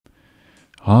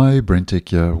Hi, BrenTech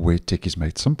here, where tech is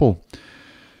made simple.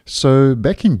 So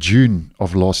back in June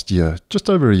of last year,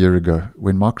 just over a year ago,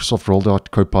 when Microsoft rolled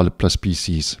out Copilot Plus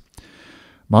PCs,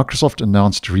 Microsoft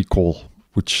announced Recall,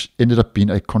 which ended up being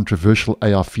a controversial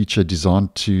AI feature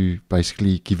designed to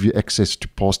basically give you access to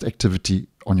past activity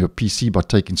on your PC by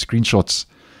taking screenshots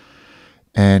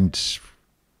and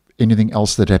anything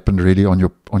else that happened really on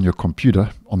your computer,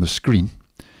 on the screen.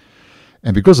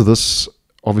 And because of this,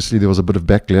 obviously there was a bit of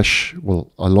backlash,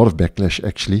 well, a lot of backlash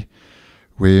actually,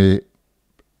 where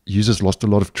users lost a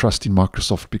lot of trust in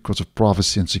Microsoft because of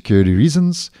privacy and security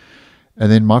reasons.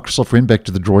 And then Microsoft went back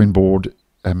to the drawing board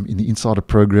in the Insider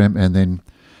program and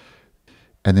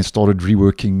then started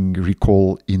reworking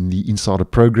Recall in the Insider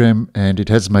program, and it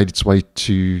has made its way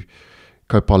to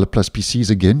Copilot Plus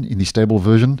PCs again in the stable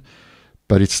version,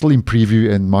 but it's still in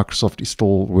preview and Microsoft is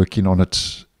still working on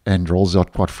it and rolls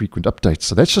out quite frequent updates.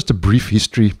 So that's just a brief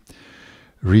history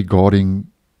regarding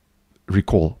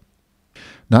Recall.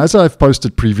 Now, as I've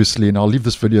posted previously, and I'll leave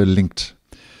this video linked,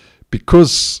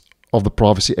 because of the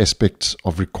privacy aspect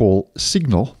of Recall,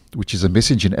 Signal, which is a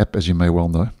messaging app, as you may well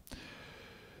know,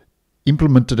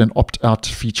 implemented an opt-out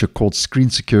feature called Screen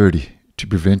Security to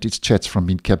prevent its chats from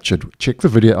being captured. Check the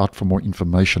video out for more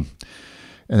information.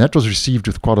 And that was received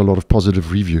with quite a lot of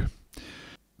positive review.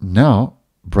 Now,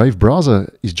 Brave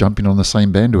Browser is jumping on the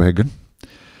same bandwagon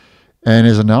and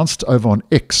has announced over on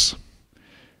X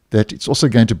that it's also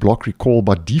going to block Recall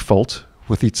by default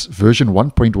with its version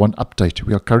 1.1 update.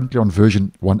 We are currently on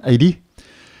version 180.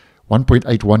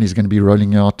 1.81 is going to be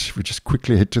rolling out. We just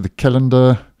quickly head to the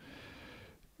calendar.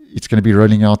 It's going to be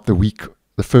rolling out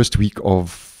the first week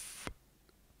of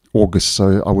August.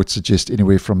 So I would suggest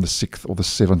anywhere from the 6th or the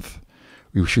 7th,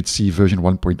 we should see version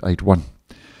 1.81.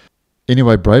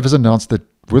 Anyway, Brave has announced that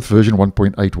with version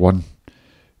 1.81,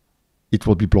 it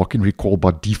will be blocking Recall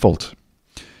by default.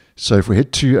 So if we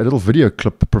head to a little video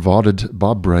clip provided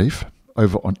by Brave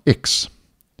over on X,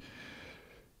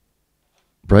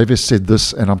 Brave has said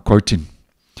this, and I'm quoting,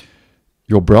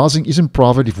 "Your browsing isn't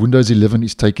private if Windows 11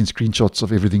 is taking screenshots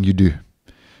of everything you do.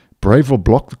 Brave will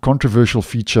block the controversial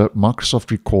feature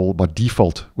Microsoft Recall by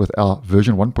default with our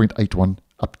version 1.81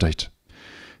 update."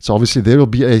 So obviously there will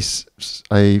be a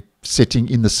setting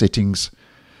in the settings.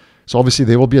 So obviously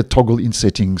there will be a toggle in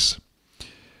settings,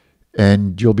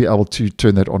 and you'll be able to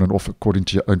turn that on and off according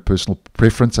to your own personal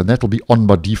preference, and that will be on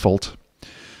by default.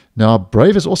 Now,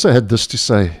 Brave has also had this to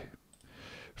say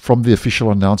from the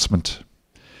official announcement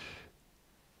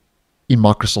in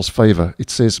Microsoft's favor. It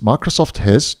says, Microsoft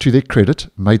has, to their credit,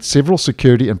 made several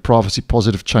security and privacy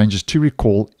positive changes to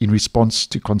Recall in response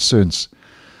to concerns.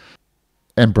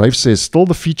 And Brave says, still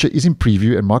the feature is in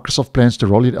preview and Microsoft plans to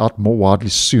roll it out more widely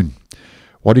soon.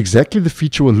 What exactly the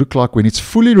feature will look like when it's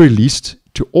fully released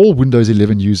to all Windows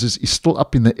 11 users is still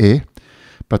up in the air,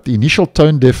 but the initial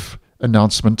tone-deaf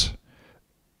announcement,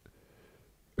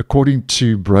 according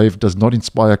to Brave, does not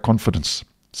inspire confidence.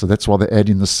 So that's why they add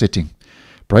in this setting.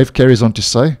 Brave carries on to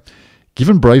say,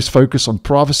 given Brave's focus on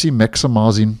privacy,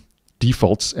 maximizing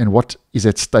defaults, and what is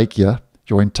at stake here,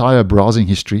 your entire browsing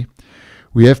history,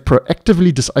 we have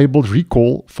proactively disabled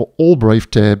Recall for all Brave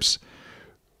tabs.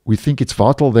 We think it's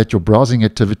vital that your browsing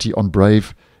activity on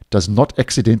Brave does not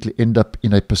accidentally end up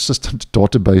in a persistent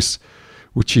database,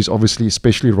 which is obviously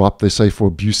especially ripe, they say, for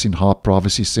abuse in high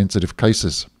privacy sensitive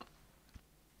cases.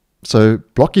 So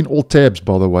blocking all tabs,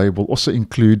 by the way, will also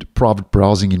include private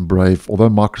browsing in Brave, although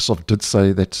Microsoft did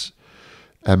say that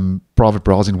private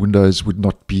browsing windows would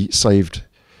not be saved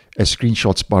as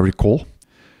screenshots by Recall.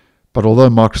 But although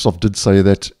Microsoft did say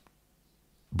that,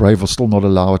 Brave will still not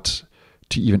allow it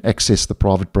to even access the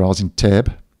private browsing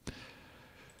tab.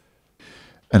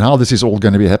 And how this is all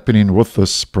going to be happening with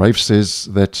this, Brave says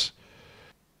that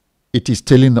it is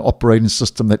telling the operating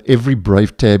system that every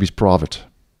Brave tab is private,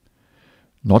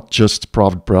 not just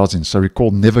private browsing. So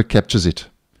Recall never captures it.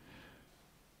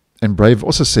 And Brave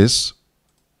also says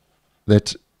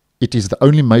that it is the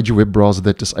only major web browser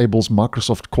that disables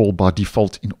Microsoft Call by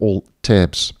default in all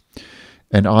tabs.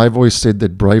 And I've always said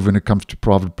that Brave, when it comes to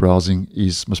private browsing,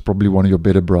 is most probably one of your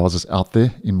better browsers out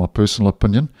there, in my personal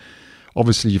opinion.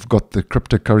 Obviously, you've got the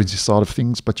cryptocurrency side of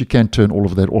things, but you can turn all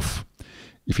of that off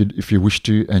if you wish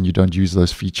to, and you don't use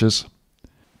those features.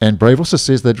 And Brave also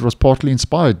says that it was partly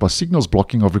inspired by Signal's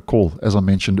blocking of Recall, as I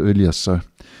mentioned earlier. So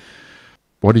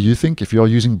what do you think? If you are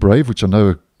using Brave, which I know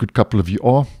a good couple of you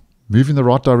are, move in the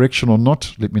right direction or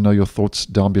not? Let me know your thoughts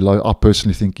down below. I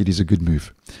personally think it is a good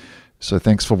move. So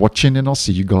thanks for watching, and I'll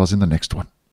see you guys in the next one.